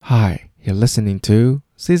You're listening to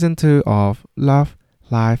Season 2 of Love,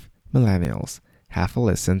 Life, Millennials. Have a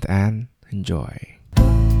listen and enjoy.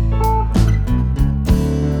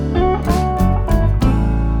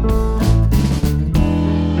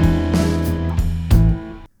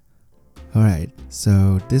 Alright,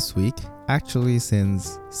 so this week, actually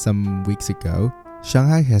since some weeks ago,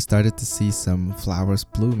 Shanghai has started to see some flowers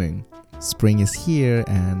blooming. Spring is here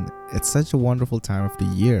and it's such a wonderful time of the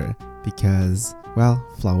year because, well,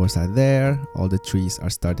 flowers are there, all the trees are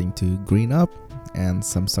starting to green up, and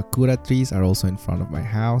some sakura trees are also in front of my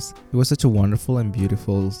house. It was such a wonderful and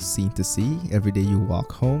beautiful scene to see. Every day you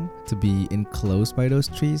walk home, to be enclosed by those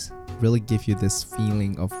trees really give you this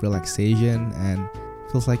feeling of relaxation and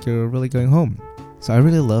feels like you're really going home. So I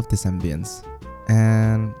really love this ambience.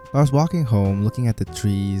 And I was walking home, looking at the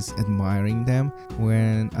trees, admiring them,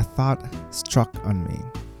 when a thought struck on me.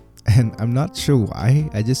 And I'm not sure why,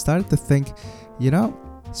 I just started to think,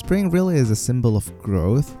 spring really is a symbol of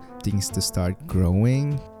growth. Things to start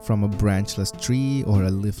growing from a branchless tree or a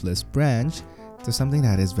leafless branch to something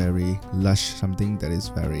that is very lush, something that is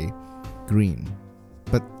very green.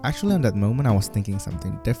 But actually in that moment, I was thinking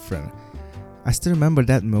something different. I still remember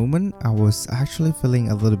that moment, I was actually feeling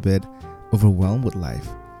a little bit overwhelmed with life.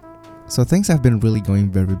 So things have been really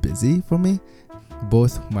going very busy for me,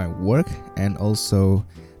 both my work and also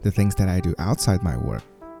the things that I do outside my work.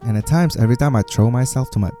 And at times, every time I throw myself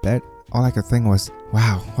to my bed, all I could think was,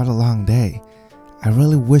 wow, what a long day. I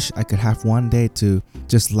really wish I could have one day to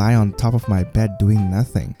just lie on top of my bed doing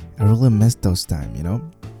nothing. I really miss those times,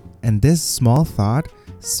 And this small thought,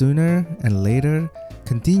 sooner and later,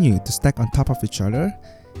 continued to stack on top of each other.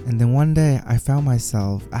 And then one day I found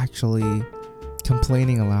myself actually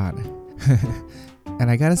complaining a lot. And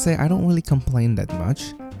I gotta say, I don't really complain that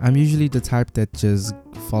much. I'm usually the type that just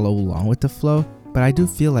follow along with the flow. But I do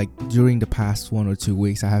feel like during the past 1 or 2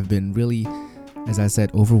 weeks, I have been really, as I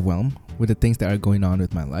said, overwhelmed with the things that are going on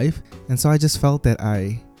with my life. And so I just felt that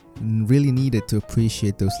I really needed to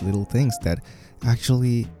appreciate those little things that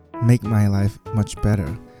actually make my life much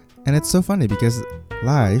better. And it's so funny because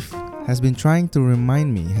life has been trying to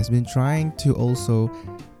remind me, has been trying to also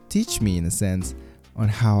teach me in a sense on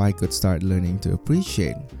how I could start learning to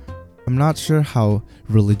appreciate. I'm not sure how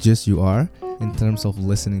religious you are in terms of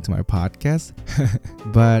listening to my podcast,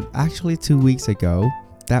 but actually 2 weeks ago,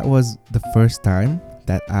 that was the first time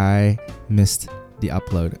that I missed the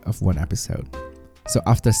upload of one episode. So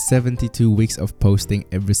after 72 weeks of posting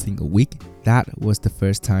every single week, that was the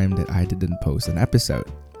first time that I didn't post an episode.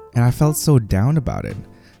 And I felt so down about it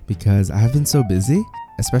because I have been so busy,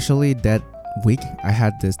 especially that week I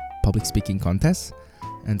had this public speaking contest.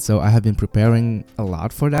 And so I have been preparing a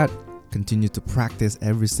lot for that, continue to practice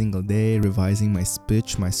every single day, revising my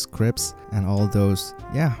speech, my scripts, and all those,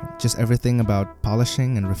 just everything about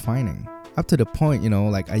polishing and refining. Up to the point,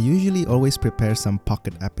 I usually always prepare some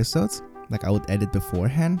pocket episodes, like I would edit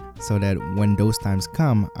beforehand, so that when those times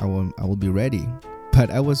come, I will be ready.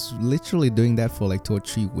 But I was literally doing that for like 2 or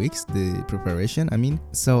 3 weeks, the preparation,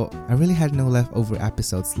 so I really had no leftover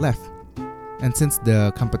episodes left. And since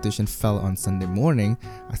the competition fell on Sunday morning,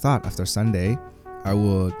 I thought after Sunday, I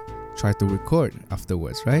would try to record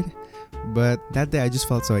afterwards, right? But that day I just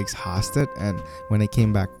felt so exhausted, and when I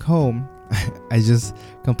came back home, I just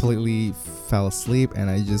completely fell asleep,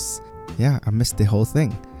 and I missed the whole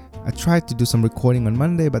thing. I tried to do some recording on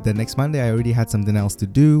Monday, but the next Monday I already had something else to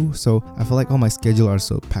do, so I feel like all my schedule are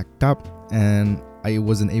so packed up, and I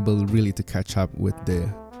wasn't able really to catch up with the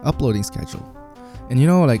uploading schedule. And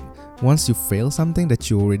once you fail something that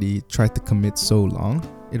you already tried to commit so long,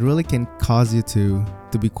 it really can cause you to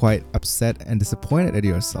be quite upset and disappointed at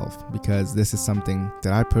yourself, because this is something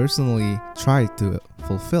that I personally tried to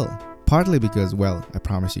fulfill. Partly because, I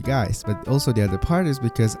promised you guys, but also the other part is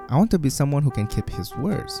because I want to be someone who can keep his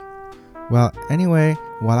words. Well, anyway,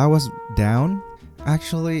 while I was down,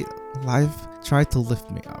 actually, life tried to lift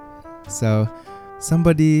me up. So,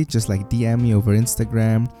 somebody just DM me over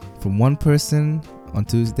Instagram from one person on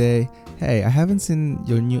Tuesday, hey, I haven't seen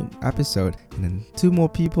your new episode. And then 2 more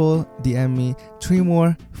people DM me, 3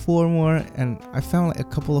 more, 4 more, and I found like a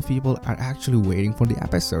couple of people are actually waiting for the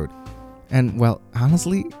episode. And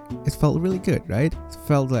honestly, it felt really good, right? It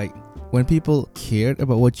felt like when people cared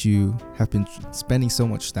about what you have been spending so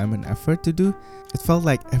much time and effort to do, it felt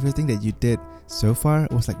like everything that you did so far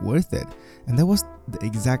was worth it. And that was the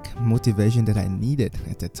exact motivation that I needed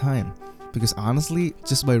at the time. Because honestly,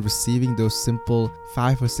 just by receiving those simple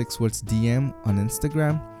 5 or 6 words DM on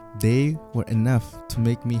Instagram, they were enough to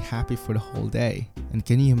make me happy for the whole day. And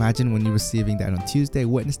can you imagine when you're receiving that on Tuesday,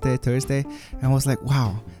 Wednesday, Thursday? And I was like,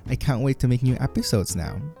 wow, I can't wait to make new episodes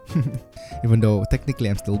now. Even though technically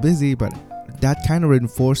I'm still busy, but that kind of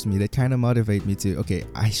reinforced me, that kind of motivated me to, okay,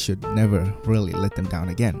 I should never really let them down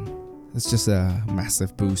again. It's just a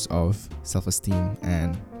massive boost of self-esteem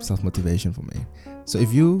and self-motivation for me. So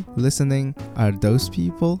if you listening are those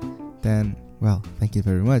people, then, well, thank you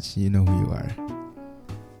very much. You know who you are.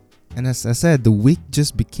 And as I said, the week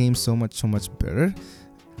just became so much better.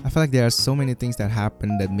 I feel like there are so many things that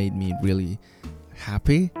happened that made me really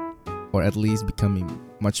happy, or at least becoming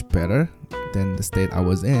much better than the state I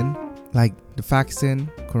was in. Like the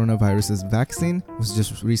coronavirus vaccine was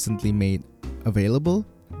just recently made available,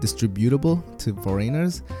 distributable to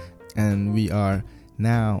foreigners, and we are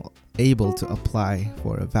now able to apply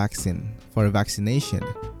for a vaccination,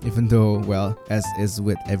 even though, well, as is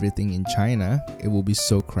with everything in China, it will be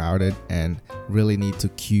so crowded and really need to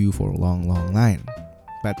queue for a long line.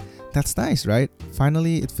 But that's nice, right?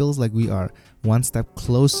 Finally, it feels like we are one step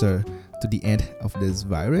closer to the end of this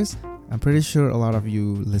virus. I'm pretty sure a lot of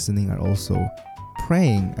you listening are also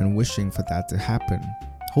praying and wishing for that to happen.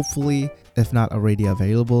 Hopefully, if not already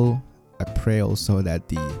available, I pray also that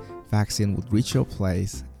the vaccine would reach your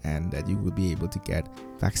place and that you will be able to get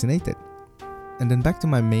vaccinated. And then back to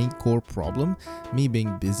my main core problem, me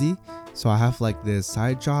being busy. So I have like this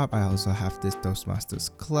side job. I also have this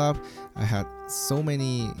Toastmasters club. I had so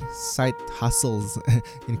many side hustles,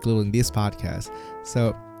 including this podcast.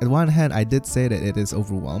 So at one hand, I did say that it is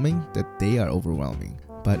overwhelming, that they are overwhelming.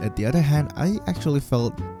 But at the other hand, I actually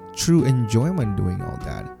felt true enjoyment doing all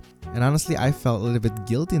that. And honestly, I felt a little bit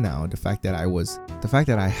guilty now, the fact that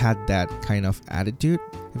I had that kind of attitude,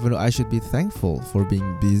 even though I should be thankful for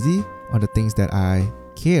being busy on the things that I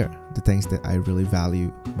care, the things that I really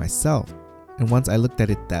value myself. And once I looked at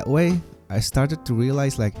it that way, I started to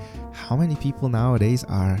realize like how many people nowadays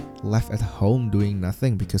are left at home doing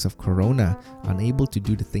nothing because of Corona, unable to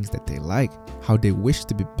do the things that they like, how they wish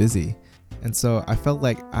to be busy. And so I felt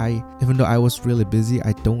like even though I was really busy,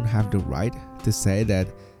 I don't have the right to say that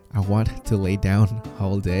I want to lay down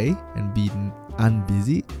all day and be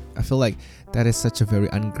unbusy. I feel like that is such a very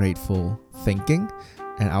ungrateful thinking,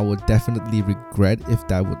 and I would definitely regret if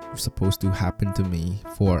that was supposed to happen to me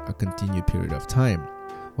for a continued period of time.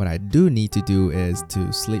 What I do need to do is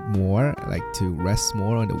to sleep more, like to rest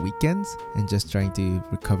more on the weekends, and just trying to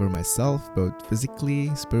recover myself both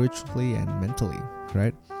physically, spiritually, and mentally,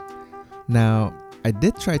 right? Now, I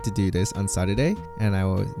did try to do this on Saturday, and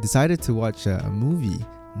I decided to watch a movie.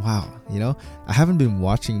 Wow, I haven't been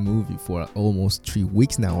watching movie for almost 3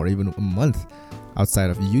 weeks now, or even a month outside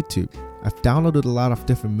of YouTube. I've downloaded a lot of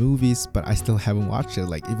different movies, but I still haven't watched it,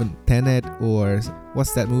 like even Tenet, or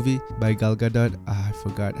what's that movie by Gal Gadot? I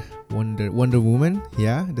forgot. Wonder Woman,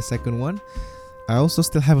 yeah, the second one. I also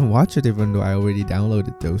still haven't watched it, even though I already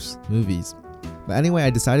downloaded those movies. But anyway, I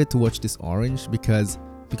decided to watch this Orange because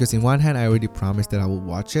in one hand I already promised that I will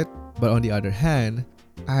watch it, but on the other hand,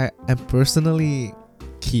 I am personally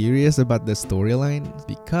curious about the storyline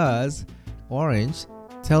because Orange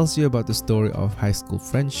tells you about the story of high school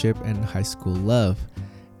friendship and high school love.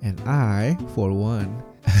 And I, for one,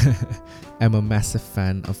 am a massive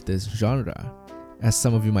fan of this genre. As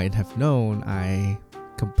some of you might have known, I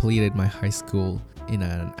completed my high school in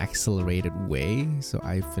an accelerated way. So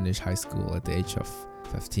I finished high school at the age of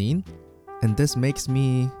 15. And this makes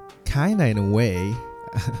me kinda, in a way,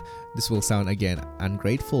 this will sound again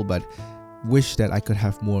ungrateful, but wish that I could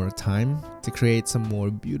have more time to create some more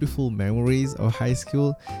beautiful memories of high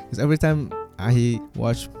school. Because every time I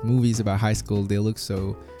watch movies about high school, they look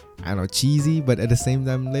so, cheesy, but at the same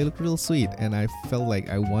time they look real sweet. And I felt like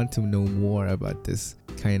I want to know more about this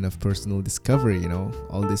kind of personal discovery,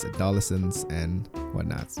 all these adolescents and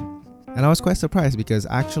whatnot. And I was quite surprised because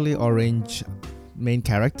actually Orange main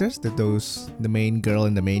characters, the main girl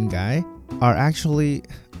and the main guy,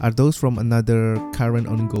 are those from another current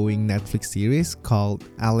ongoing Netflix series called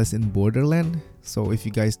Alice in Borderland. So if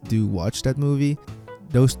you guys do watch that movie,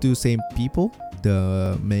 those two same people,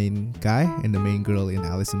 the main guy and the main girl in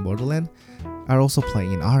Alice in Borderland, are also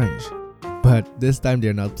playing in Orange. But this time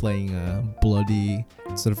they're not playing a bloody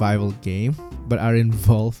survival game, but are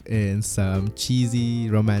involved in some cheesy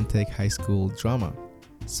romantic high school drama.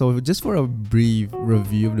 So just for a brief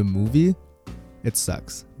review of the movie, it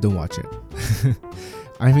sucks. Don't watch it.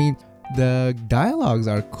 I mean, the dialogues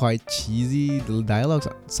are quite cheesy. The dialogues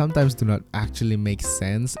sometimes do not actually make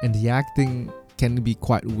sense, and the acting can be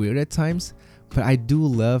quite weird at times. But I do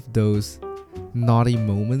love those naughty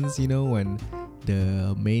moments, when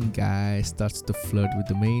the main guy starts to flirt with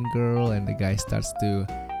the main girl and the guy starts to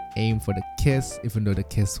aim for the kiss, even though the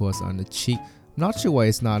kiss was on the cheek. Not sure why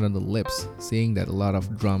it's not on the lips, seeing that a lot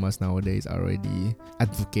of dramas nowadays are already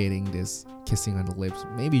advocating this kissing on the lips.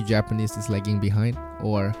 Maybe Japanese is lagging behind,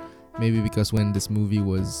 or maybe because when this movie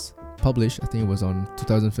was published, I think it was on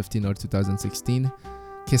 2015 or 2016,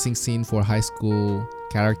 kissing scene for high school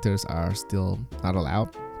characters are still not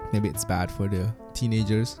allowed. Maybe it's bad for the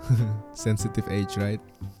teenagers, sensitive age, right?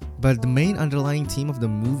 But the main underlying theme of the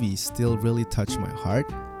movie still really touched my heart.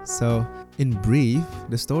 So, in brief,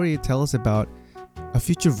 the story tells about a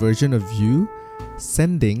future version of you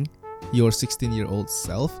sending your 16-year-old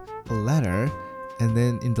self a letter, and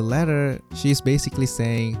then in the letter, she's basically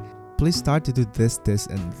saying, please start to do this, this,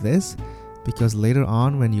 and this, because later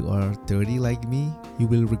on when you are 30 like me, you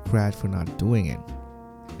will regret for not doing it.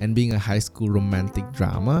 And being a high school romantic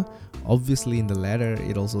drama, obviously in the letter,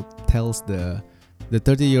 it also tells the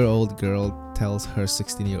 30-year-old girl tells her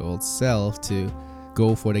 16-year-old self to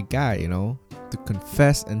go for the guy, to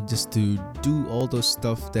confess and just to do all those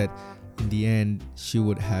stuff that in the end she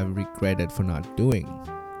would have regretted for not doing.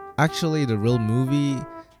 Actually, the real movie,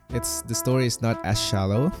 the story is not as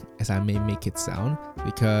shallow as I may make it sound,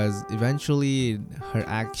 because eventually her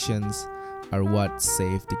actions are what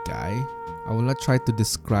saved the guy. I will not try to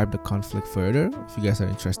describe the conflict further. If you guys are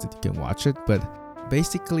interested, you can watch it. But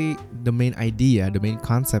basically, the main idea, the main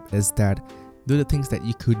concept is that do the things that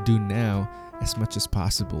you could do now as much as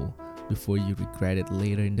possible before you regret it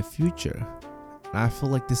later in the future. And I feel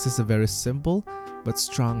like this is a very simple but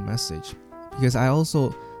strong message, because I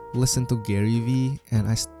also listened to Gary Vee and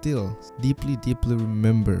I still deeply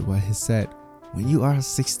remember what he said. When you are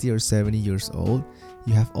 60 or 70 years old,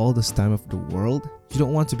 you have all this time of the world. You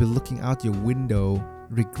don't want to be looking out your window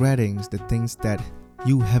regretting the things that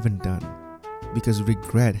you haven't done, because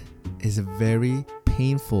regret is a very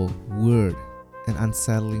painful word and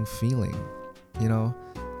unsettling feeling.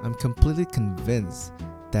 I'm completely convinced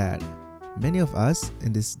that many of us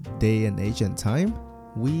in this day and age and time,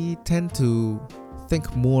 we tend to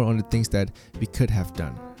think more on the things that we could have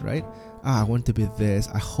done, right? I want to be this.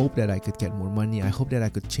 I hope that I could get more money. I hope that I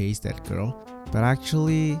could chase that girl. But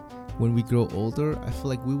actually, when we grow older, I feel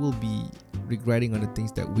like we will be regretting on the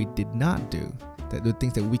things that we did not do, that the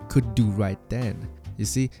things that we could do right then. You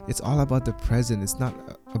see, it's all about the present. It's not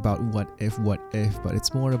about what if, but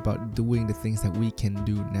it's more about doing the things that we can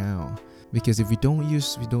do now. Because if we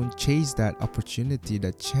don't chase that opportunity,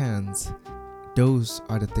 that chance, those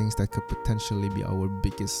are the things that could potentially be our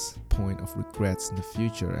biggest point of regrets in the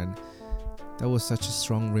future. And that was such a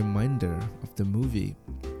strong reminder of the movie.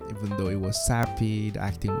 Even though it was sappy, the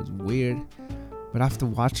acting was weird, but after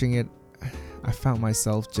watching it, I found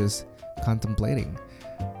myself just contemplating,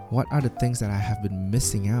 what are the things that I have been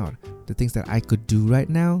missing out? The things that I could do right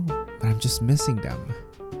now, but I'm just missing them.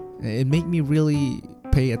 It made me really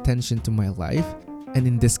pay attention to my life, and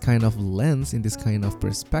in this kind of lens, in this kind of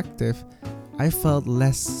perspective, I felt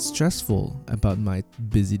less stressful about my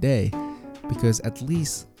busy day, because at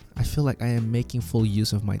least I feel like I am making full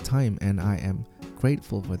use of my time, and I am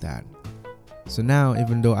grateful for that. So now,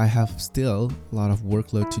 even though I have still a lot of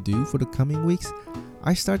workload to do for the coming weeks,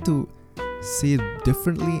 I start to see it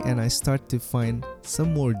differently, and I start to find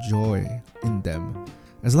some more joy in them.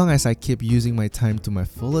 As long as I keep using my time to my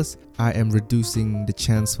fullest, I am reducing the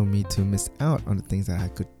chance for me to miss out on the things that I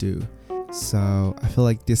could do. So I feel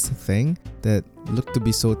like this thing that looked to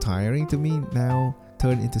be so tiring to me now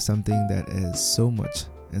turned into something that is so much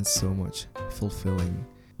fulfilling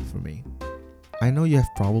for me. I know you have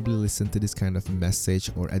probably listened to this kind of message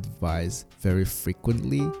or advice very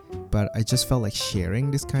frequently, but I just felt like sharing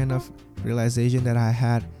this kind of realization that I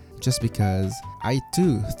had, just because I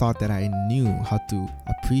too thought that I knew how to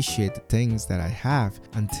appreciate the things that I have,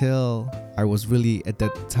 until I was really at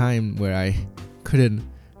that time where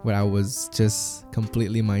I was just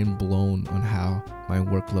completely mind blown on how my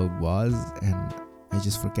workload was, and I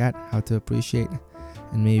just forgot how to appreciate.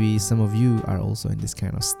 And maybe some of you are also in this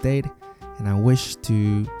kind of state, and I wish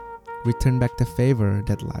to return back the favor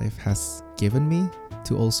that life has given me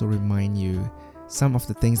to also remind you some of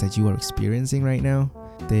the things that you are experiencing right now.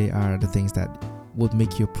 They are the things that would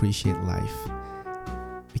make you appreciate life.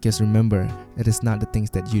 Because remember, it is not the things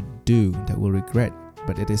that you do that will regret,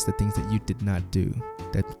 but it is the things that you did not do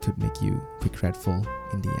that could make you regretful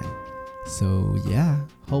in the end. So yeah,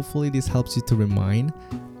 hopefully this helps you to remind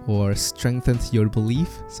or strengthens your belief,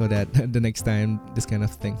 so that the next time this kind of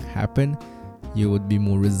thing happen, you would be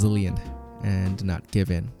more resilient and not give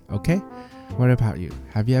in. Okay? What about you?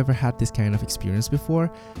 Have you ever had this kind of experience before,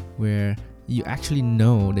 where you actually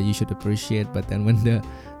know that you should appreciate, but then when the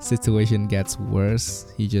situation gets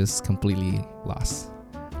worse, you just completely lost?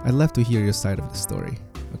 I'd love to hear your side of the story.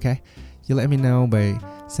 okay? You let me know by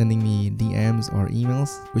sending me DMs or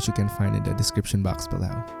emails, which you can find in the description box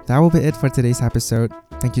below. That will be it for today's episode.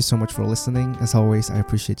 Thank you so much for listening. As always, I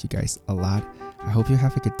appreciate you guys a lot. I hope you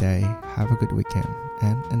have a good day, have a good weekend,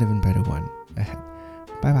 and an even better one ahead.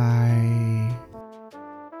 Bye bye.